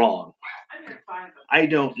in the wrong? I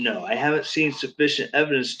don't know. I haven't seen sufficient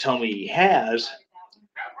evidence to tell me he has.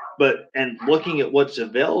 And looking at what's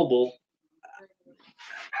available,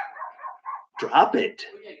 drop it.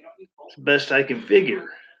 It's the best I can figure.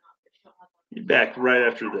 Be back right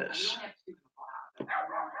after this.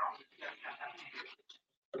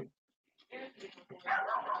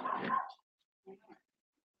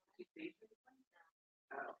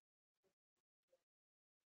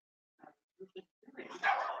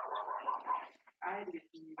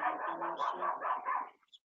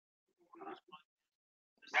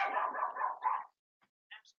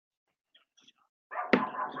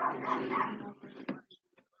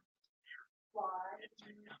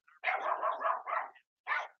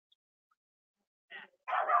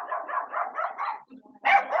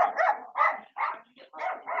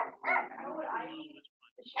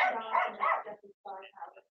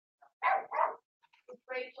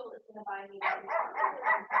 Rachel is going to buy me.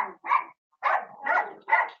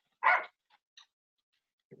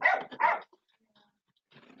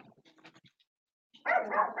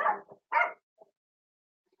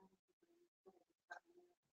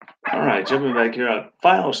 All right, jumping back here.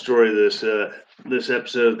 Final story of this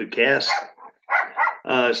episode of the cast.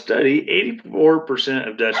 Study: 84%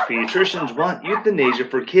 of Dutch pediatricians want euthanasia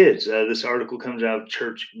for kids. This article comes out of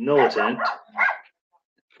Church Militant.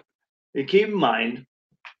 And keep in mind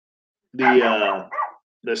the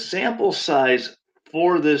sample size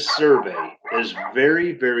for this survey is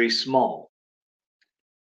very, very small.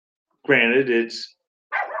 Granted, it's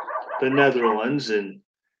the Netherlands, and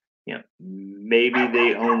maybe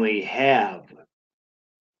they only have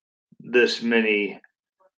this many.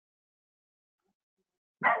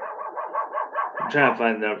 I'm trying to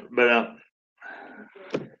find that,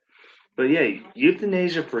 but yeah,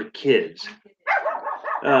 euthanasia for kids.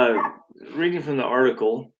 Reading from the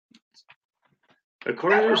article,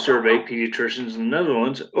 according to a survey, pediatricians in the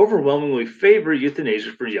Netherlands overwhelmingly favor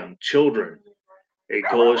euthanasia for young children. A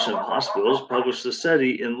coalition of hospitals published the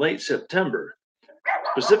study in late September.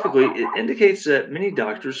 Specifically, it indicates that many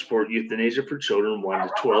doctors support euthanasia for children 1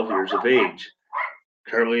 to 12 years of age.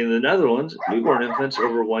 Currently in the Netherlands, newborn infants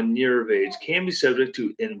over 1 year of age can be subject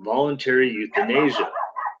to involuntary euthanasia.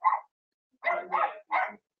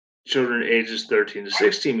 Children ages 13 to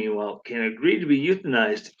 16, meanwhile, can agree to be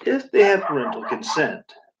euthanized if they have parental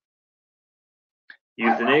consent.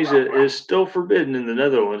 Euthanasia is still forbidden in the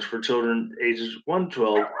Netherlands for children ages 1 to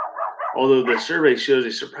 12, although the survey shows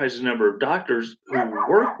a surprising number of doctors who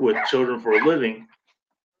work with children for a living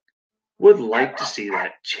would like to see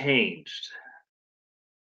that changed.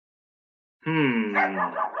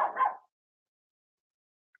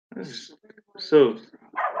 So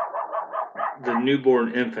the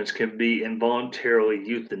newborn infants can be involuntarily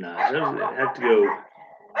euthanized. I have to go.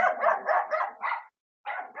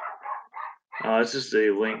 It's just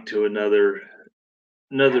a link to another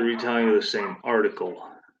retelling of the same article.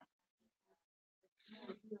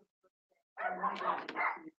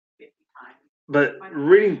 But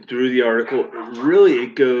reading through the article, really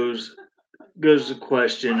it goes to the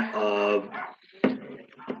question of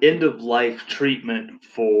end of life treatment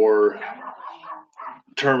for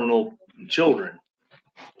terminal children.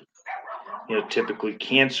 Typically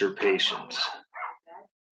cancer patients.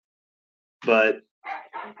 But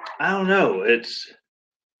I don't know. It's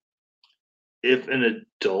if an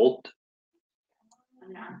adult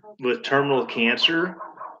with terminal cancer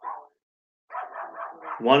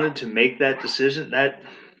wanted to make that decision, that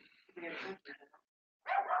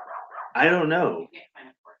I don't know.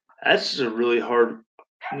 That's a really hard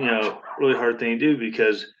thing to do,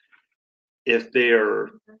 because if they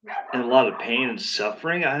are in a lot of pain and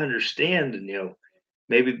suffering, I understand, and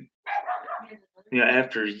maybe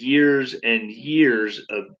after years and years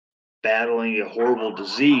of battling a horrible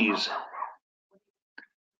disease,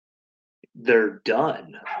 they're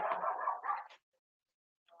done.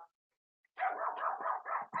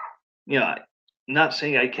 I'm not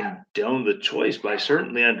saying I condone the choice, but I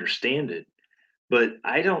certainly understand it. But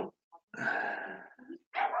I don't.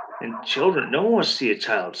 And children, no one wants to see a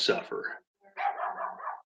child suffer.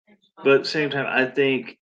 But at the same time, I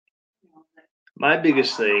think my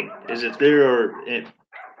biggest thing is if there are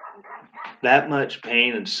that much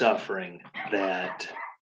pain and suffering that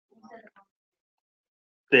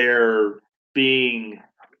they're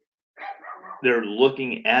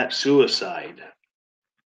looking at suicide,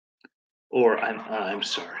 or I'm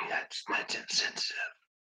sorry, that's insensitive.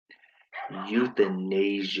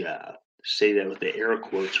 Euthanasia. Say that with the air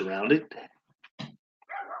quotes around it.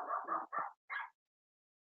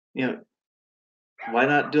 Why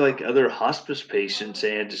not do like other hospice patients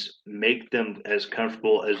and just make them as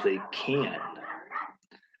comfortable as they can?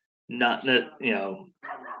 Not that,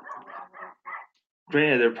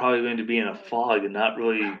 granted, they're probably going to be in a fog and not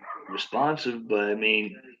really responsive, but I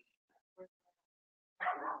mean,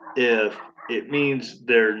 if it means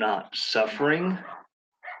they're not suffering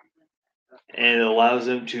and it allows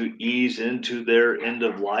them to ease into their end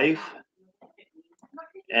of life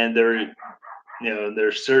and their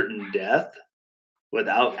certain death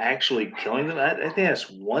without actually killing them, I think that's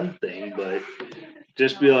one thing. But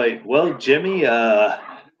just be like, well, Jimmy,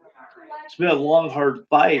 it's been a long, hard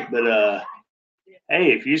fight, but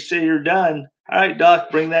hey, if you say you're done, all right,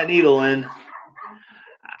 doc, bring that needle in.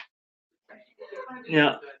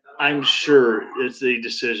 I'm sure it's a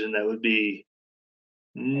decision that would be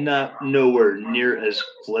nowhere near as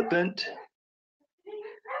flippant,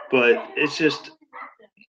 but it's just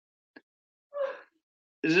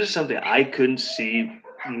something I couldn't see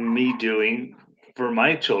me doing for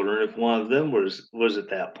my children if one of them was at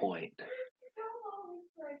that point.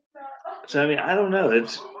 So I mean, I don't know.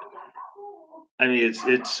 It's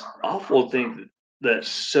awful to think that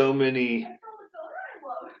so many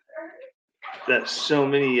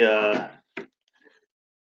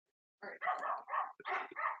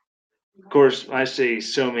of course, I say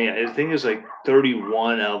so many, I think it's like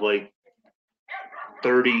 31 out of like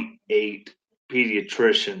 38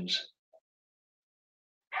 pediatricians.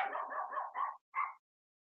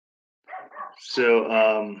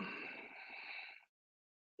 So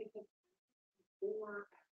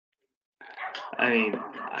I mean,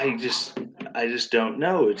 I just don't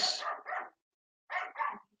know. It's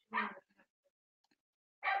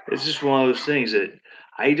just one of those things that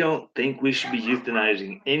I don't think we should be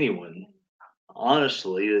euthanizing anyone.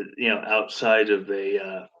 Honestly, outside of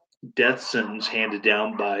a death sentence handed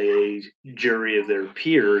down by a jury of their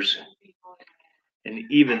peers,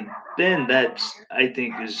 and even then, that's I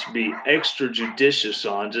think is to be extra judicious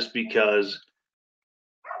on, just because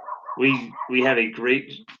we have a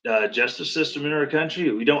great justice system in our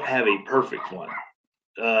country. We don't have a perfect one.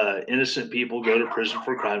 Innocent people go to prison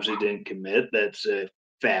for crimes they didn't commit. That's a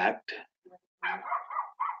fact.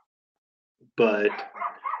 But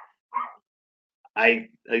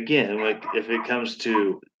again, like if it comes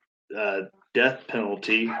to death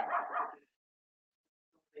penalty,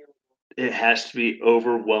 it has to be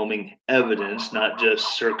overwhelming evidence, not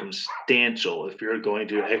just circumstantial, if you're going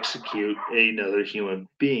to execute another human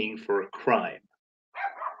being for a crime.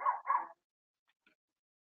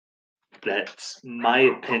 That's my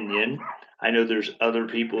opinion. I know there's other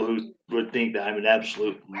people who would think that I'm an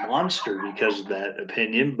absolute monster because of that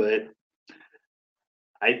opinion, but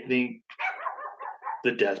I think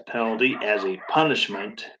the death penalty as a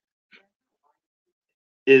punishment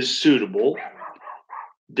is suitable.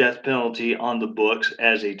 Death penalty on the books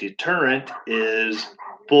as a deterrent is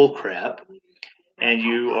bullcrap, and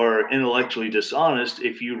you are intellectually dishonest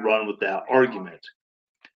if you run with that argument.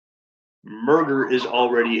 Murder is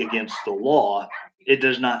already against the law. It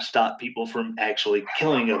does not stop people from actually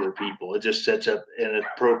killing other people. It just sets up an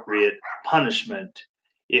appropriate punishment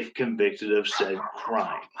if convicted of said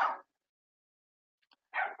crime.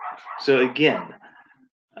 So again,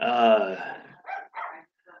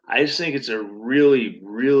 I just think it's a really,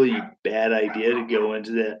 really bad idea to go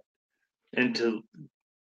into that and to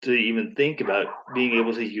even think about being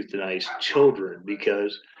able to euthanize children,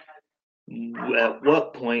 because at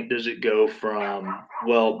what point does it go from,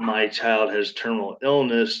 well, my child has terminal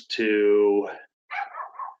illness to,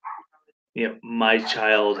 my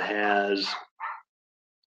child has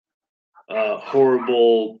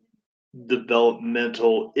horrible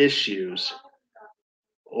developmental issues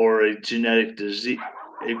or a genetic disease,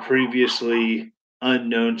 a previously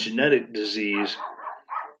unknown genetic disease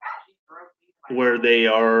where they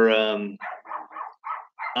are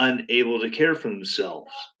unable to care for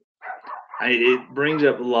themselves. It brings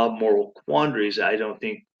up a lot of moral quandaries I don't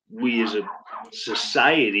think we as a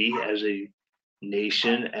society, as a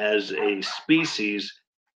nation, as a species,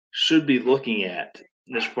 should be looking at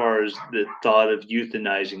as far as the thought of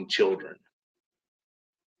euthanizing children.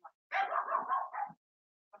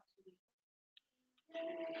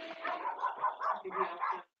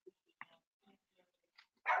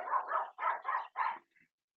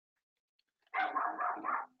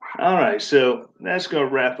 All right, so that's going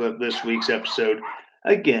to wrap up this week's episode.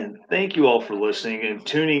 Again, thank you all for listening and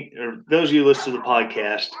tuning, or those of you who listen to the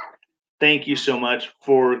podcast, thank you so much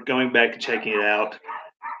for going back and checking it out.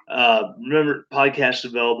 Remember, podcasts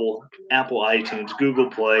available, Apple iTunes,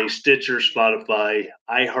 Google Play, Stitcher, Spotify,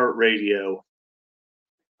 iHeartRadio.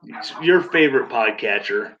 It's your favorite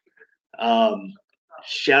podcatcher.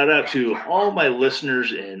 Shout out to all my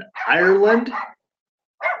listeners in Ireland,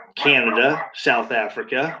 Canada, South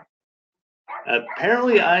Africa.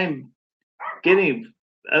 Apparently, I'm getting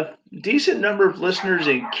a decent number of listeners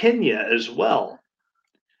in Kenya as well.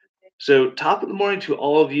 So, top of the morning to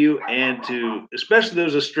all of you, and to especially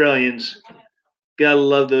those Australians. Gotta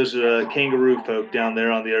love those kangaroo folk down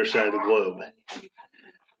there on the other side of the globe.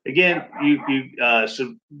 Again,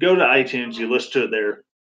 so go to iTunes, you listen to it there.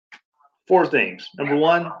 4 things. Number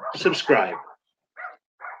 1, subscribe.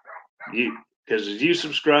 Because as you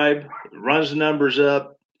subscribe, it runs the numbers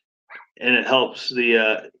up, and it helps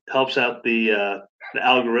out the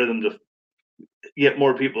algorithm to get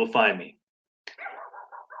more people to find me.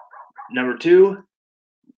 Number 2,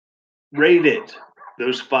 rate it.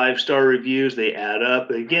 Those 5-star reviews, they add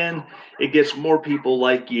up. Again, it gets more people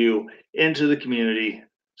like you into the community,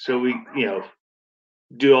 so we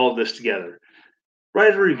do all this together.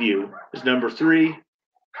 Write a review is number 3.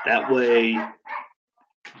 That way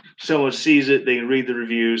someone sees it, they can read the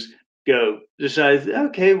reviews, decide,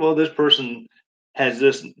 okay, well, this person has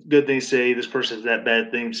this good thing to say, this person has that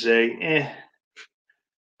bad thing to say.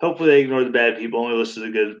 Hopefully they ignore the bad people, only listen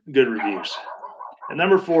to the good reviews. And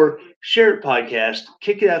number 4, share it podcast,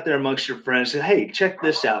 kick it out there amongst your friends. Say, hey, check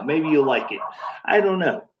this out. Maybe you'll like it. I don't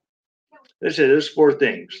know. There's 4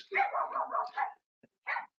 things.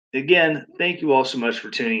 Again, thank you all so much for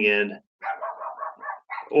tuning in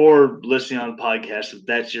or listening on the podcast. If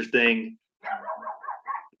that's your thing,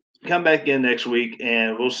 come back in next week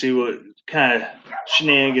and we'll see what kind of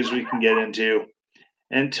shenanigans we can get into.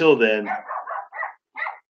 Until then,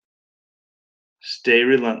 stay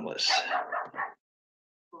relentless.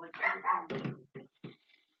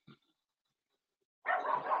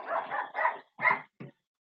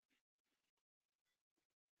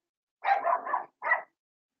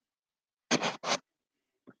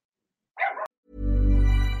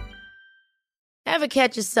 Ever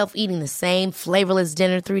catch yourself eating the same flavorless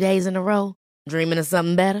dinner 3 days in a row? Dreaming of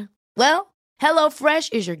something better? Well,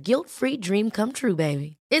 HelloFresh is your guilt-free dream come true,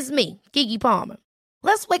 baby. It's me, Keke Palmer.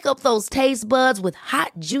 Let's wake up those taste buds with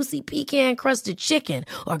hot, juicy pecan-crusted chicken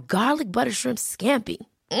or garlic butter shrimp scampi.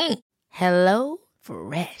 Hello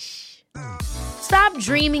Fresh. Stop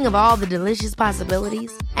dreaming of all the delicious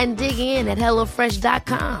possibilities and dig in at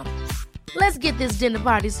HelloFresh.com. Let's get this dinner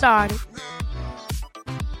party started.